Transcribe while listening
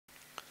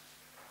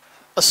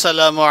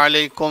Assalamu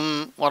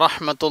Alaikum wa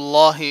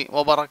rahmatullahi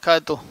wa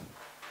barakatuh.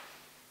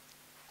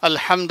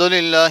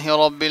 Alhamdulillahi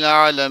Rabbil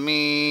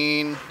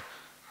Alameen.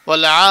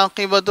 Wal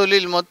aqibatu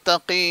lil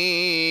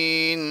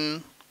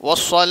muttaqeen.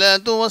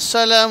 Wassalatu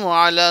wassalamu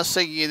ala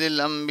sayyidil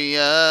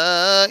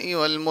anbiya'i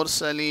wal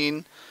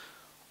mursaleen.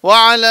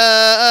 Wa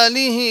ala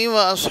alihi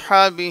wa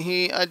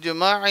ashabihi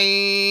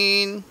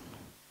ajma'een.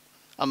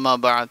 Amma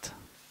ba'd.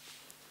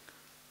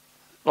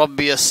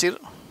 Rabbi yassir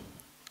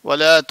wa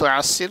la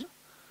tu'assir.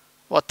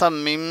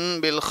 وتمم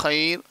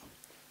بالخير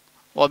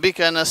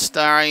وبك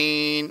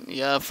نستعين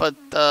يا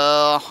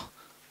فتاح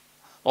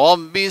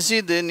رب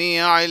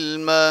زدني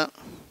علما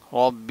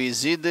رب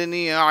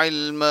زدني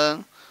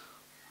علما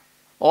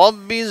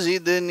رب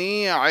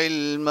زدني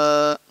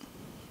علما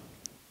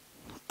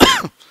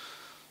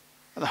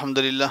الحمد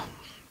لله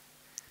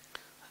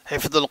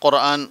حفظ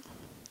القرآن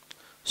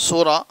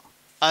Sura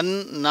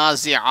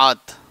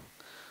Naaziaath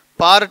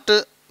Part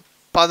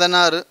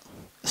 16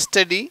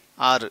 Study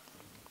 6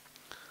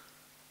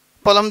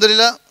 അപ്പോൾ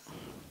അൽഹംദുലില്ലാഹ്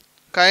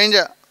കഴിഞ്ഞ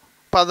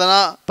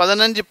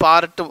 15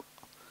 part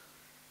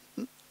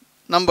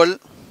നമ്മൾ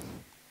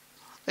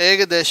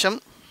ഏകദേശം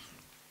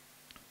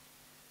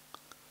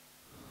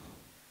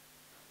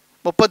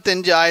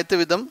 35 ആയത്ത്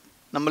വീതം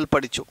നമ്മൾ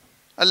പഠിച്ചു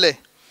അല്ലേ?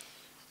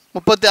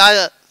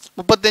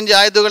 35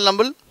 ആയത്തുകൾ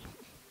നമ്മൾ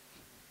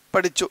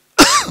പഠിച്ചു.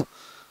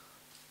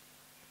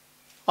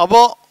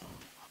 അപ്പോൾ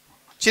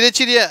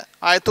ചെറിയ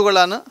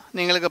ആയത്തുകളാണ്,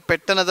 നിങ്ങൾക്ക്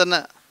പെട്ടെന്ന് തന്നെ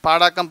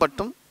പാടാക്കാൻ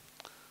പറ്റും.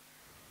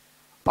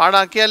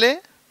 പാടാക്കിയാലേ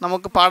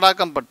നമുക്ക്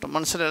പാടാക്കാൻ പറ്റും,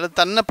 മനസ്സിലായി?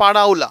 തന്നെ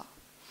പാടാവില്ല.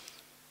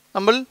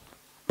 നമ്മൾ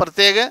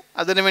പ്രത്യേക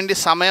അതിനു വേണ്ടി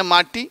സമയം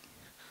മാറ്റി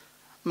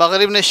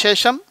മഗ്‌രിബിന്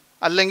ശേഷം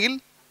അല്ലെങ്കിൽ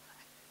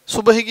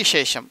സുബഹിക്ക്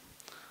ശേഷം,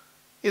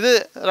 ഇത്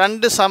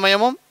 2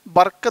 സമയവും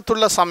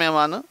ബർക്കത്തുള്ള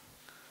സമയമാണ്.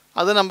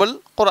 അത് നമ്മൾ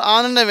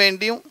ഖുർആനിന്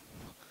വേണ്ടിയും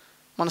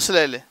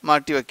മനസ്സിലായില്ലേ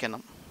മാറ്റി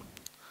വയ്ക്കണം,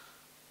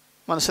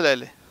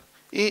 മനസ്സിലായില്ലേ?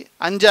 ഈ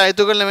 5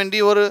 ആയത്തുകളിന് വേണ്ടി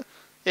ഒരു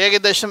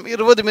ഏകദേശം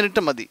 20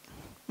 മിനിറ്റ് മതി,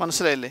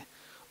 മനസ്സിലായില്ലേ?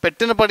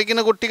 പെട്ടെന്ന്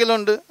പഠിക്കുന്ന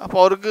കുട്ടികളുണ്ട്, അപ്പോൾ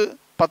അവർക്ക്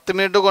 10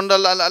 മിനിറ്റ് കൊണ്ട്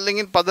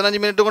അല്ലെങ്കിൽ 15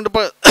 മിനിറ്റ് കൊണ്ട്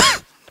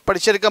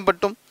പഠിച്ചെടുക്കാൻ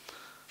പറ്റും.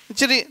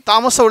 ഇച്ചിരി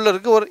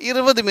താമസമുള്ളവർക്ക് ഒരു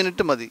 20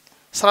 മിനിറ്റ് മതി.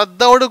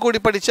 ശ്രദ്ധയോട് കൂടി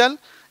പഠിച്ചാൽ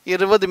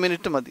 20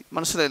 മിനിറ്റ് മതി,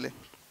 മനസ്സിലായില്ലേ?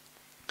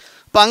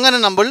 അപ്പം അങ്ങനെ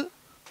നമ്മൾ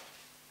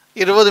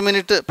 20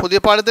 മിനിറ്റ് പുതിയ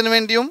പാഠത്തിന്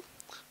വേണ്ടിയും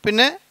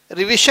പിന്നെ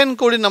റിവിഷൻ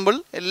കൂടി നമ്മൾ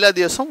എല്ലാ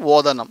ദിവസവും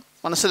ഓതണം,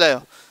 മനസ്സിലായോ?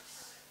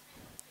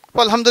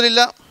 അപ്പോൾ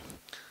അൽഹംദുലില്ലാഹ്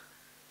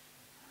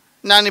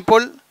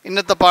ഞാനിപ്പോൾ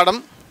ഇന്നത്തെ പാഠം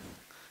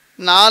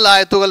 4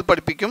 ആയത്തുകൾ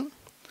പഠിപ്പിക്കും.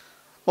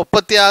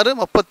 36,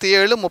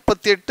 37,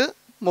 38,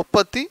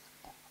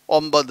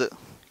 39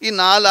 ഈ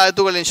 4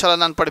 ആയത്തുകൾ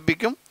ഇൻഷാല്ലാഹ് ഞാൻ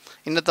പഠിപ്പിക്കും.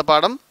 ഇന്നത്തെ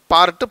പാഠം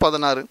പാർട്ട്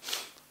 16.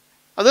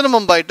 അതിനു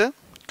മുമ്പായിട്ട്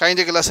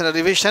കഴിഞ്ഞ ക്ലാസ്സിൻ്റെ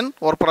റിവിഷൻ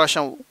ഒരു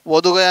പ്രാവശ്യം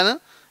ഓതുകയാണ്.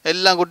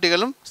 എല്ലാ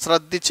കുട്ടികളും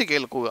ശ്രദ്ധിച്ച്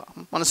കേൾക്കുക,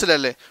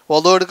 മനസ്സിലല്ലേ?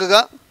 ഓതു എടുക്കുക,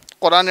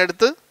 ഖുർആൻ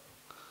എടുത്ത്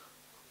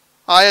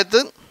ആയത്ത്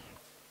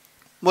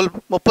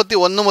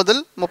 31 മുതൽ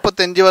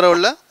 35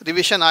 വരെയുള്ള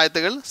റിവിഷൻ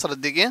ആയത്തുകൾ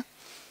ശ്രദ്ധിക്കുക.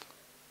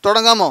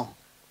 തുടങ്ങാമോ?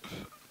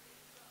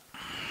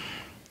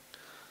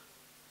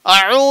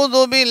 أعوذ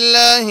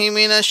بالله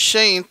من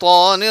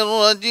الشيطان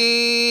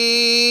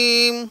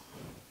الرجيم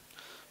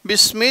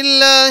بسم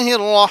الله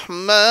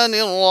الرحمن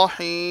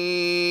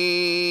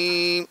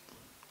الرحيم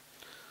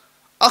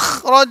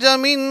أخرج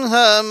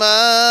منها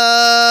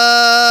ماءها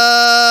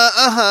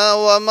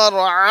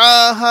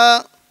ومرعاها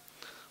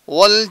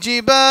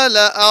والجبال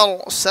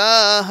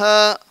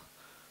أرساها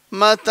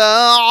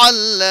متاعا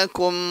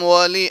لكم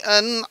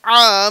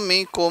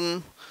ولأنعامكم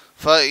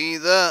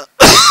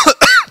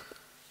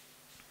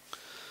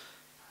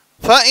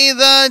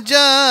فإذا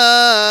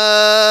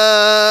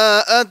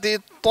جاءت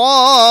الطامة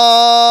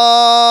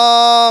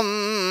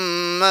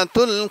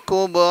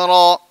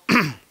الكبرى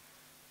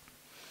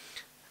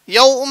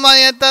يوم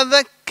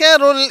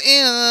يتذكر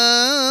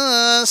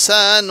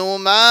الإنسان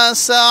ما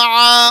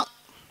سعى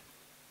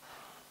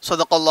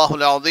صدق الله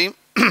العظيم.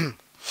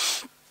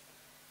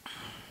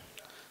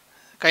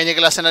 കഴിഞ്ഞ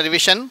ക്ലാസ്സിൻ്റെ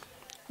റിവിഷൻ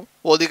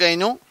ഓതി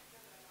കഴിഞ്ഞു.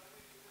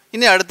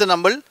 ഇനി അടുത്ത്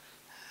നമ്മൾ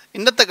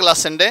ഇന്നത്തെ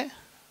ക്ലാസ്സിൻ്റെ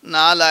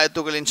 4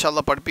 ആയത്തുകൾ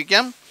ഇൻഷാല്ലാഹ്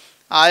പഠിപ്പിക്കാം.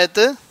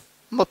 ആയത്ത്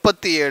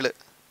 37,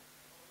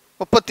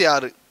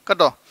 36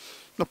 കേട്ടോ.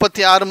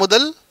 36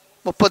 മുതൽ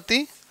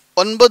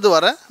 39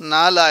 വരെ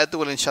 4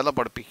 ആയത്തുകൾ ഇൻഷാല്ലാഹ്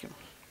പഠിപ്പിക്കും.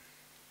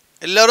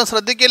 എല്ലാവരും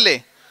ശ്രദ്ധിക്കല്ലേ?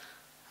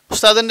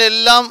 ഉസ്താദിൻ്റെ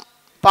എല്ലാം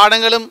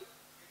പാഠങ്ങളും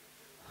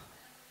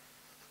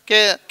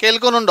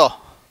കേൾക്കുന്നുണ്ടോ?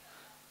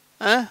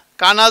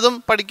 കാണാതും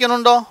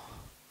പഠിക്കുന്നുണ്ടോ?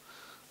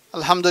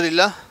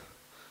 അൽഹംദുലില്ലാഹ്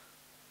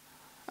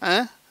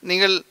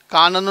നിങ്ങൾ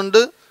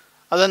കാണുന്നുണ്ട്,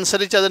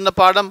 അതനുസരിച്ച് അതിൻ്റെ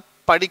പാഠം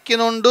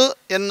പഠിക്കുന്നുണ്ട്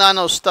എന്നാണ്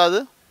ഉസ്താദ്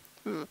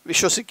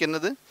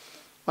വിശ്വസിക്കുന്നത്,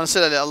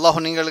 മനസ്സിലല്ലേ? അള്ളാഹു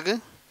നിങ്ങൾക്ക്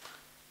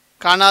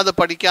കാണാതെ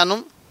പഠിക്കാനും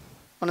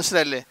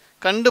മനസ്സിലല്ലേ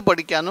കണ്ടു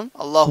പഠിക്കാനും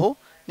അള്ളാഹു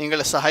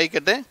നിങ്ങളെ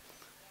സഹായിക്കട്ടെ.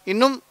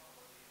 ഇന്നും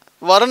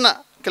വരുന്ന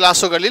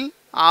ക്ലാസ്സുകളിൽ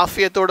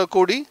ആഫിയത്തോടെ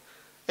കൂടി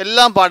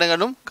എല്ലാ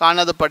പാഠങ്ങളും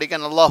കാണാതെ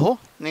പഠിക്കാൻ അള്ളാഹു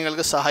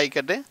നിങ്ങൾക്ക്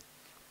സഹായിക്കട്ടെ,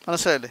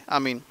 മനസ്സിലല്ലേ?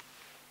 ആമീൻ.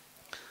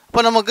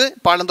 അപ്പോൾ നമുക്ക്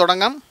പാഠം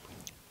തുടങ്ങാം.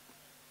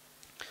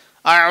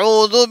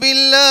 أعوذ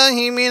بالله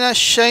من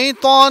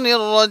الشيطان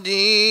الرجيم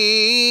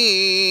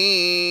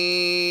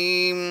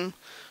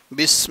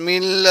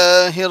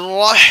ബിസ്മില്ലാഹിർ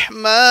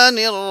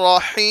റഹ്മാനിർ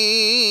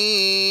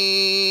റഹീം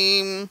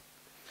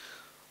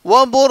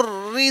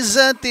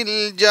വബുർരിസത്തിൽ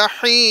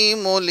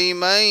ജഹീമു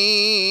ലിമൻ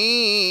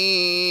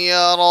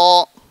യറാ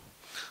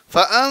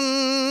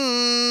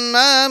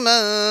فأما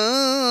من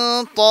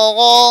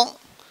طغى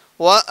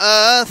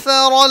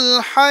وآثر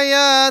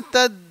الحياة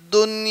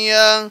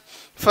الدنيا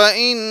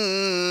فإن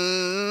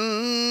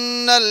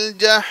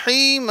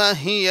الجحيم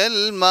هي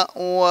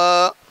المأوى.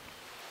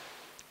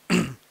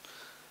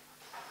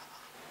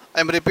 I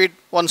repeat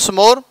once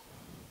more.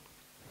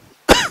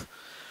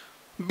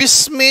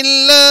 بسم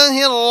الله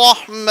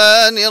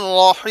الرحمن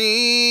الرحيم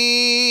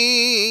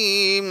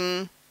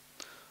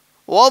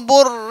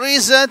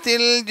وبرزت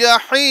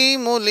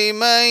الجحيم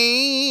لمن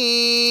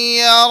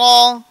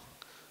يرى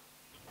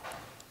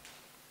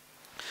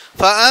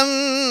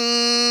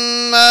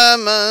فأما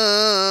من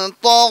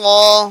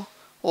طغى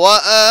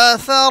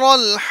وآثر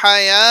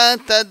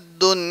الحياة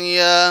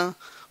الدنيا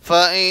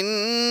فإن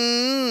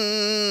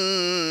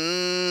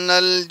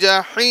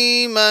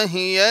الجحيم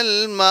هي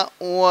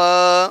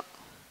المأوى.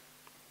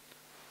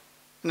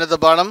 ഇന്നത്തെ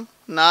പാഠം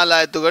 4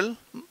 ആയത്തുകൾ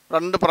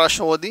 2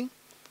 പ്രാവശ്യം ഓതി.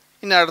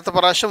 ഇനി അടുത്ത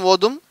പ്രാവശ്യം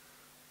ഓതും,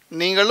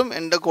 നിങ്ങളും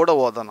എൻ്റെ കൂടെ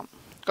ഓതണം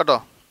കേട്ടോ.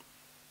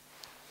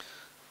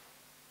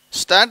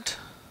 സ്റ്റാർട്ട്.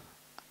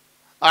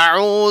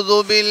 അഊദു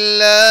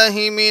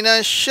ബില്ലാഹി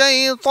മിനശ്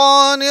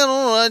ശൈത്വാനിർ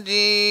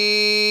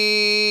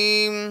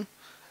റജീം.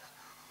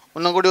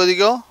 ഒന്നും കൂടി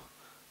ഓതിക്കോ.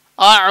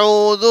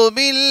 അഊദു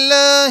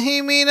ബില്ലാഹി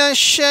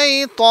മിനശ്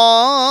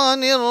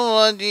ശൈത്വാനിർ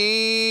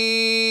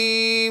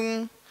റജീം.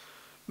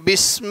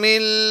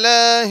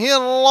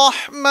 ബിസ്മില്ലാഹിർ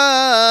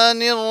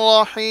റഹ്മാനിർ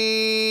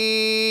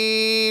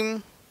റഹീം.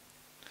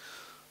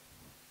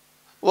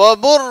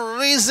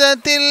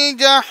 وبرزت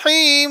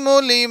الجحيم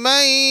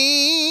لمن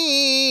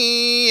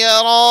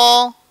يرى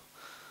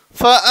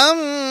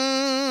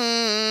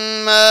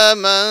فأما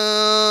من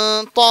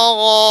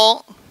طغى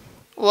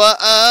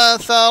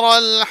وآثر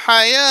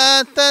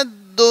الحياة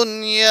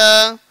الدنيا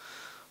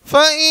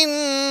فإن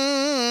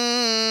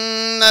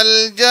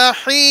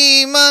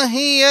الجحيم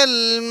هي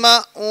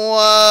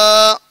المأوى.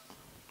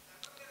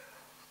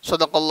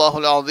 صدق الله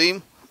العظيم.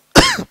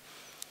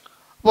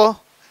 അപ്പോൾ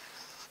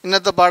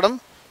ഇന്നത്തെ പാഠം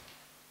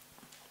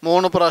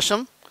 3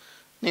 പ്രാവശ്യം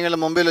നിങ്ങളുടെ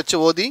മുമ്പിൽ വെച്ച്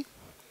ഓതി.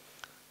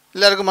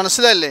 എല്ലാവർക്കും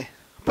മനസ്സിലായില്ലേ?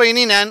 അപ്പോൾ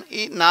ഇനി ഞാൻ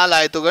ഈ 4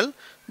 ആയത്തുകൾ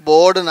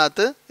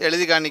ബോർഡിനകത്ത്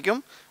എഴുതി കാണിക്കും.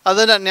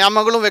 അതിൻ്റെ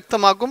നിയമങ്ങളും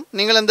വ്യക്തമാക്കും.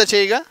 നിങ്ങൾ എന്താ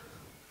ചെയ്യുക?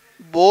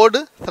 ബോർഡ്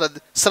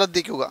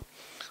ശ്രദ്ധിക്കുക.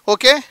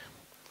 ഓക്കെ,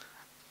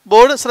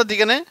 ബോർഡ്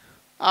ശ്രദ്ധിക്കണേ.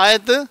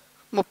 ആയത്ത്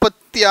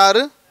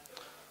 36.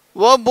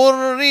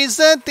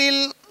 വബുർരിസത്തിൽ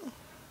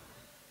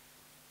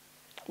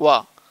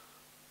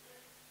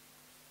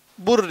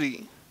ബുർരി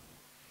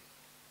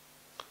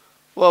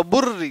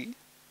വബുർരി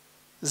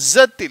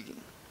زتل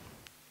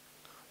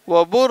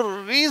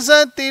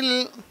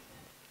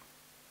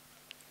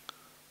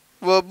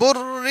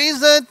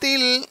وبرزت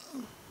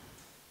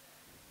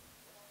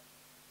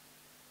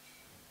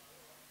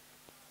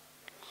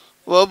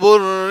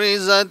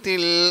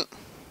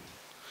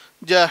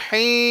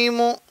الجحيم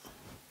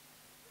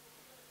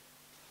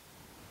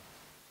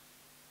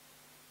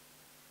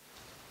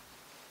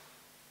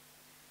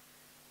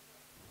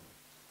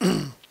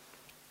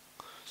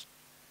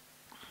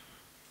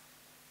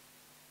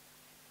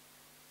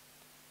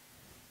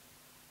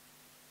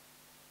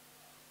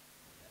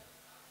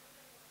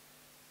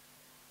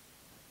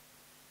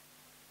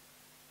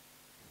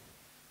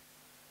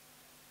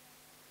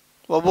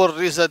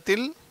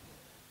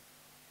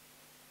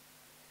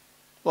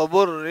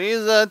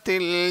وبرزت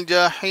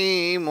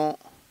الجحيم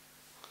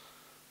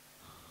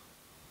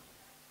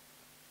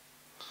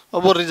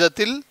وبرزت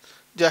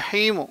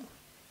الجحيم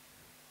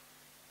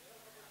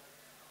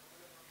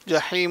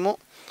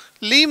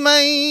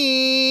لمن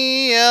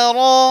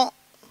يرى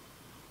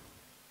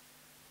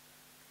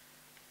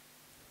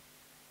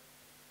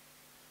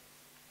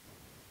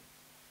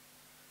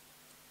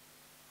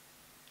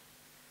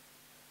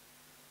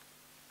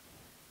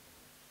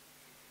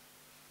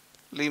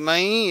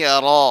ലിമൻ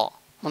യറാ.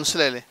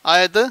 മനസ്സിലായില്ലേ?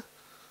 ആയത്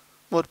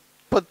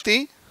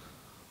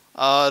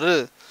 36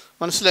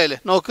 മനസ്സിലായില്ലേ?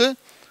 നോക്ക്.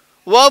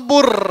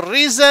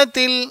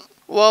 വബുർരിസത്തിൽ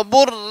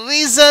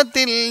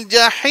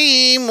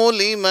ജഹീമു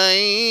ലിമൻ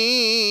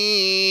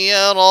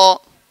യറാ.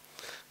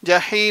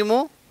 ജഹീമു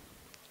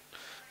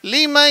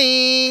ലിമൻ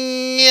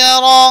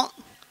യറാ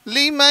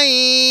ലിമൻ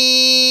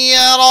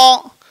യറാ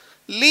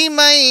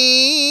ലിമൻ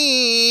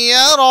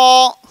യറാ.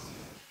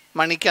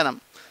 മണിക്കണം.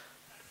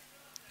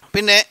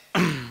 പിന്നെ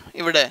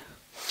ഇവിടെ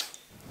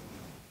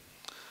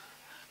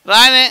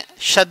റായനെ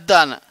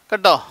ഷദ്ദാണ്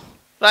കേട്ടോ.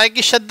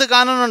 റായ്ക്ക് ഷദ്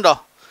കാണുന്നുണ്ടോ?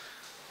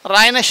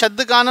 റായനെ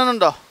ഷദ്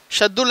കാണുന്നുണ്ടോ?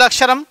 ഷദ്ദുള്ള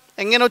അക്ഷരം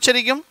എങ്ങനെ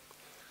ഉച്ചരിക്കും?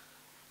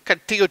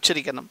 കട്ടി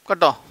ഉച്ചരിക്കണം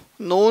കേട്ടോ.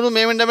 3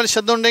 മീമിൻ്റെ മേൽ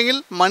ശബ്ദം ഉണ്ടെങ്കിൽ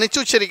മണിച്ച്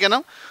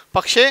ഉച്ചരിക്കണം.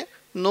 പക്ഷേ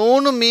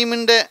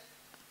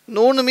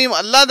 3 മീം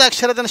അല്ലാതെ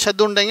അക്ഷരത്തിന്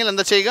ശബ്ദം ഉണ്ടെങ്കിൽ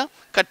എന്താ ചെയ്യുക?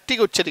 കട്ടി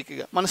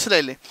ഉച്ചരിക്കുക.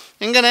 മനസ്സിലായില്ലേ?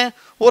 എങ്ങനെ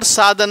ഒരു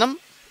സാധനം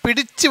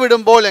പിടിച്ചു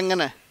വിടുമ്പോൾ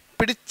എങ്ങനെ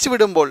പിടിച്ചു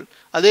വിടുമ്പോൾ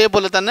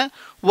അതേപോലെ തന്നെ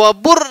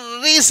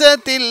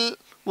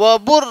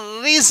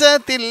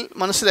വബുർരിസത്തിൽ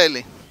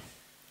മനസ്സിലായില്ലേ?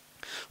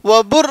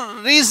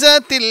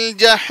 വബുർരിസത്തിൽ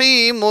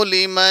ജഹീമു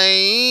ലിമൻ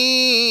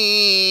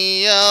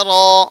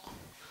യറാ.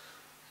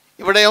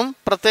 ഇവിടെയും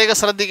പ്രത്യേകം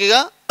ശ്രദ്ധിക്കുക,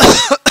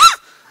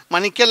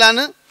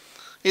 മണിക്കലാണ്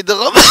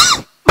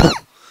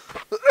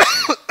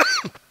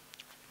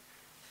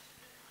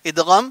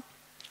ഇദ്ഗാം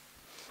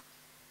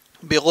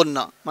ബിഗുന്ന.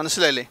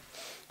 മനസ്സിലായില്ലേ?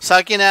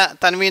 സാക്കിന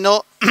തൻവീനോ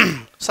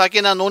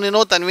സാക്കിന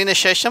നൂനിനോ തൻവീന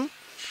ശേഷം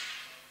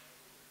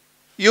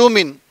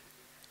യൂമിൻ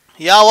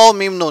യാവോ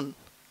മീം നൂൻ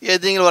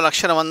ഏതെങ്കിലും ഒരു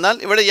അക്ഷരം വന്നാൽ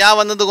ഇവിടെ യാ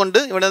വന്നതുകൊണ്ട്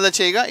ഇവിടെ എന്താ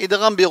ചെയ്യുക?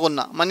 ഇദ്ഗാം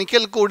ബിഗുന്ന,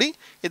 മണിക്കൽ കൂടി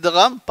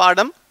ഇദ്ഗാം.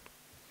 പാഠം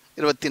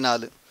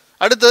 24.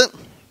 അടുത്ത്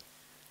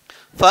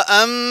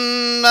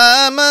ഫഅമ്മാ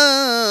മൻ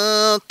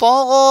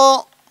തഗാ.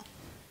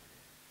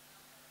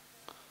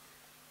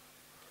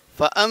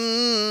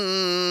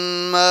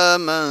 فأما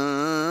من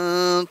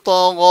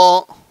طغى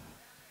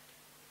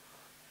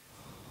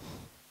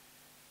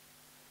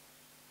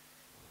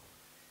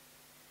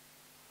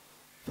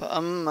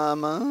فأما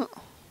من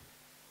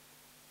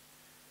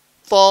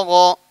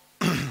طغى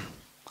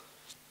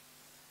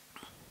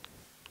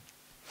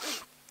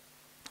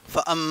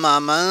فأما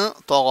من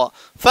طغى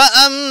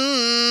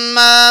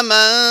فأما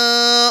من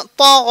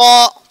طغى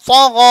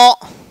طغى.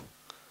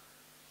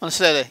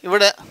 മനസ്സിലായില്ലേ?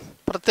 ഇവിടെ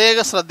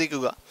പ്രത്യേകം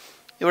ശ്രദ്ധിക്കുക.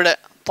 ഇവിടെ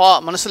ത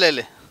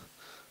മനസ്സിലായില്ലേ?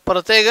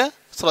 പ്രത്യേകം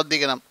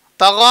ശ്രദ്ധിക്കണം.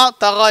 തഗ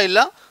തഗ ഇല്ല,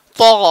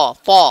 തഗ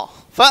ത.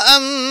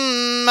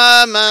 ഫഅമ്മാ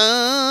മൻ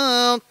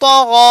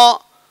തഗ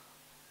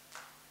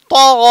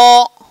തഗ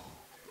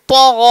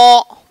തഗ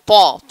ത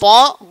ത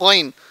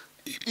ഗൈൻ.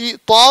 ഈ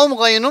താവും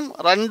ഗൈനും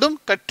രണ്ടും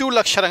കട്ടിയുള്ള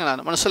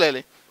അക്ഷരങ്ങളാണ്.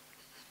 മനസ്സിലായില്ലേ?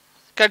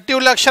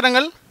 കട്ടിയുള്ള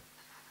അക്ഷരങ്ങൾ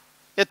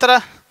എത്ര?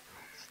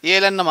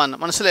 7 എണ്ണമാണ്.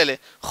 മനസ്സിലായില്ലേ?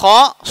 ഖ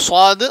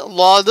സ്വാദ്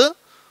ളാദ്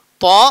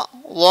ത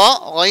ള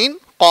ഗൈൻ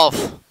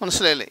ഖാഫ്.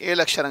 മനസ്സിലായില്ലേ?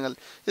 7 അക്ഷരങ്ങൾ.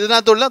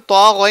 ഇതിനകത്തുള്ള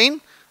ത്വാ ഗൈൻ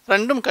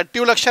രണ്ടും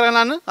കട്ടിയുള്ള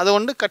അക്ഷരങ്ങളാണ്.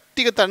 അതുകൊണ്ട്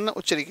കട്ടിക തന്നെ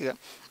ഉച്ചരിക്കുക.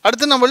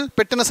 അടുത്ത് നമ്മൾ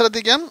പെട്ടെന്ന്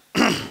ശ്രദ്ധിക്കാം.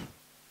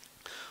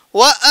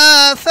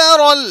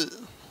 വആസറൽ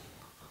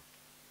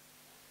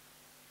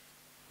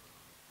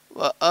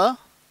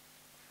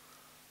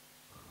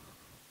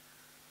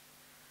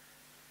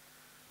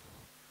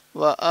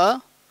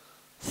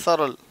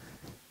വആസറൽ.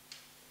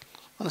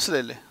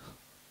 മനസ്സിലായില്ലേ?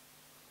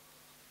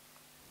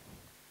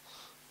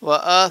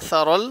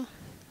 വആസറൽ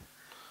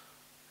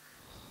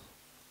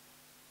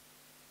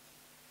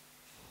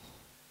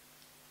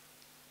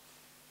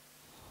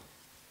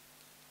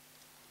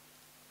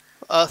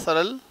وآثر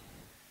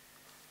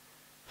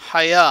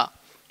الحياة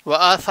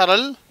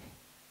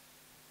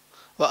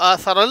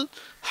وآثر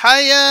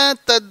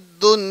الحياة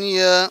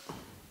الدنيا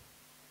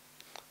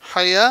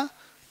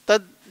حياة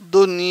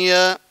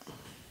الدنيا.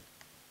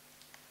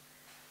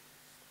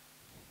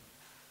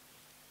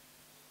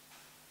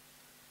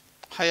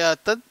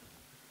 حياة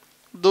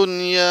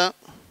الدنيا.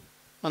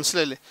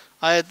 മനസ്സിലായില്ലേ?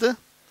 ആയത്ത്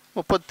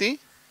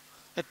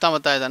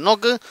 38 ആയതാണ്.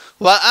 നോക്ക്,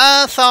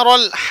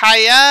 വആസറൽ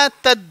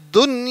ഹയാത്തദ്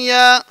ദുനിയ.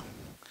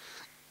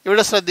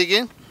 ഇവിടെ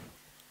ശ്രദ്ധിക്കുക.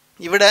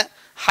 ഇവിടെ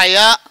ഹയ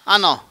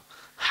ആണോ?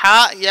 ഹ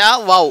യാ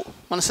വൗ.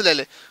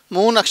 മനസ്സിലായില്ലേ?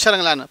 3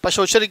 അക്ഷരങ്ങളാണ്. പക്ഷെ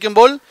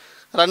ഉച്ചരിക്കുമ്പോൾ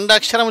 2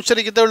 അക്ഷരം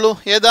ഉച്ചരിക്കത്തേ ഉള്ളൂ.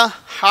 ഏതാ?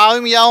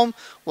 ഹാവും യാവും.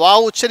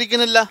 വാവ്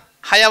ഉച്ചരിക്കുന്നില്ല.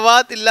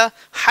 ഹയവാത്ത് ഇല്ല.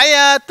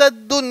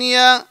 ഹയാത്തദ് ദുനിയ,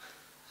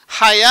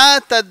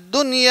 ഹയാത്തദ്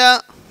ദുനിയ.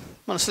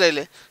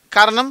 മനസ്സിലായില്ലേ?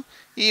 കാരണം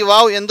ഈ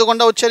വാവ്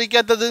എന്തുകൊണ്ടാണ്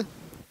ഉച്ചരിക്കാത്തത്?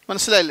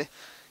 മനസ്സിലായില്ലേ?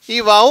 ഈ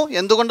വാവ്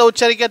എന്തുകൊണ്ടാണ്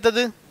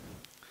ഉച്ചരിക്കാത്തത്?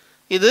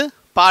 ഇത്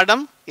പാഠം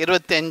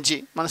 25.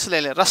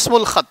 മനസ്സിലായില്ലേ?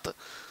 റസ്മുൽ ഖത്ത്.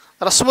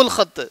 റസ്മുൽ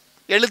ഖത്ത്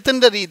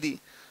എഴുത്തിൻ്റെ രീതി.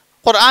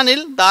 ഖുർആനിൽ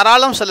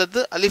ധാരാളം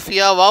സ്ഥലത്ത് അലിഫ്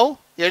യാ വാവ്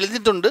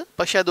എഴുതിയിട്ടുണ്ട്,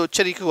 പക്ഷെ അത്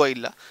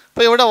ഉച്ചരിക്കുകയില്ല.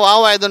 അപ്പോൾ ഇവിടെ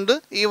വാവ് ആയതുകൊണ്ട്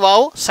ഈ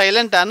വാവ്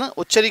സൈലൻ്റ് ആണ്,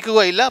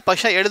 ഉച്ചരിക്കുകയില്ല.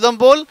 പക്ഷെ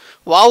എഴുതുമ്പോൾ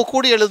വാവ്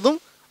കൂടി എഴുതും,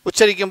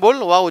 ഉച്ചരിക്കുമ്പോൾ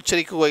വാവ്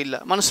ഉച്ചരിക്കുകയില്ല.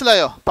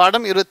 മനസ്സിലായോ?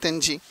 പാഠം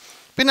 25.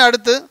 പിന്നെ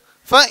അടുത്ത്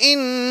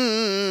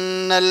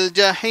ഫഇന്നൽ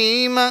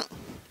ജഹീമ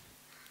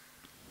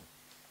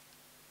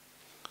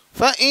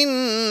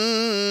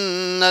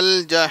ഫഇന്നൽ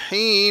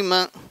ജഹീമ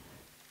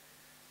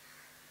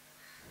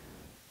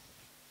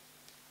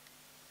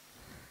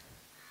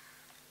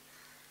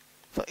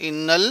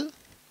فإن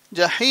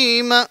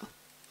الجحيم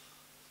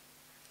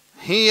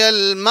هي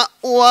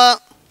المأوى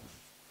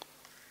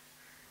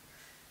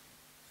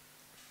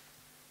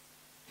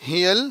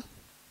هي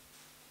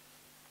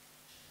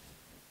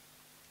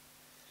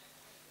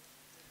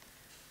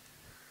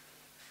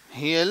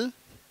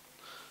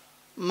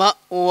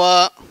المأوى.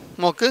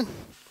 നോക്ക്,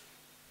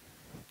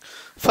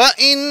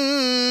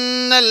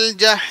 فإن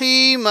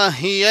الجحيم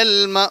هي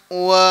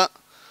المأوى.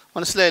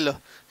 മനസ്സിലായല്ലോ?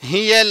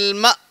 هي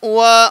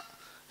المأوى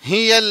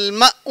ഹിയൽ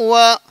മഅ്വ.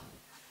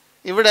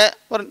 ഇവിടെ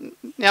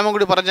നിയമം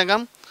കൂടി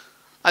പറഞ്ഞേക്കാം.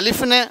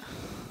 അലിഫിന്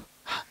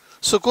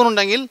സുക്കൂൻ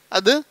ഉണ്ടെങ്കിൽ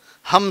അത്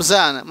ഹംസ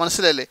ആണ്.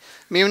 മനസ്സിലായില്ലേ?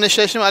 മീമിന്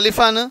ശേഷം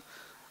അലിഫാണ്.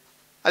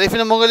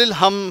 അലിഫിന് മുകളിൽ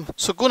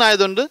സുക്കൂൻ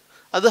ആയതുകൊണ്ട്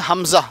അത്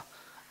ഹംസ.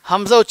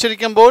 ഹംസ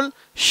ഉച്ചരിക്കുമ്പോൾ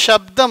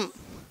ശബ്ദം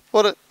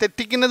ഒരു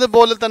തെറ്റിക്കുന്നത്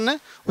പോലെ തന്നെ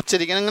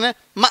ഉച്ചരിക്കണം. അങ്ങനെ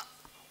മ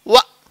വ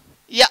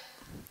യ,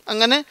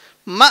 അങ്ങനെ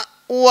മ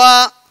വ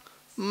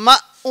മ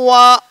വ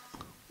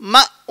മ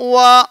വ.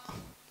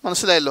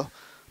 മനസ്സിലായല്ലോ?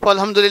 അപ്പോൾ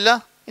അൽഹംദുലില്ലാ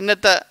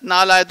ഇന്നത്തെ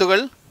 4 ആയത്തുകൾ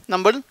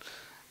നമ്മൾ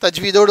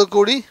തജ്വീദോട്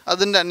കൂടി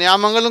അതിൻ്റെ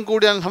നിയമങ്ങളും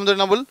കൂടി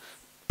അൽഹംദുലില്ലാ നമ്മൾ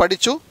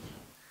പഠിച്ചു.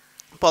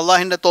 അപ്പോൾ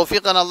അള്ളാഹിൻ്റെ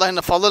തൗഫീഖാണ്,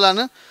 അള്ളാഹിൻ്റെ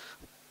ഫളലാണ്.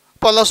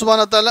 അപ്പോൾ അള്ളാഹു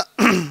സുബ്ഹാനഹു വ തആല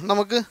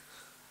നമുക്ക്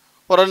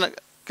ഓരോ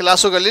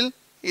ക്ലാസ്സുകളിൽ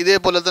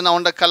ഇതേപോലെ തന്നെ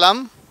അവൻ്റെ കലാം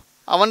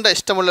അവൻ്റെ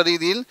ഇഷ്ടമുള്ള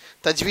രീതിയിൽ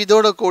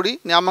തജ്വീദോടെ കൂടി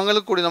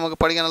നിയമങ്ങളിൽ കൂടി നമുക്ക്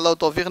പഠിക്കാൻ അള്ളാഹു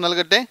തൗഫീഖ്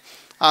നൽകട്ടെ.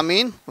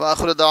 ആമീൻ.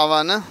 വആഖിറു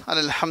ദഅവാന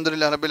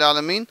അൽഹംദുലില്ലാഹി റബ്ബിൽ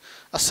ആലമീൻ.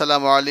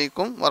 അസ്സലാമു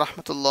അലൈക്കും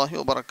വറഹ്മത്തുള്ളാഹി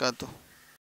വബറകാതുഹു.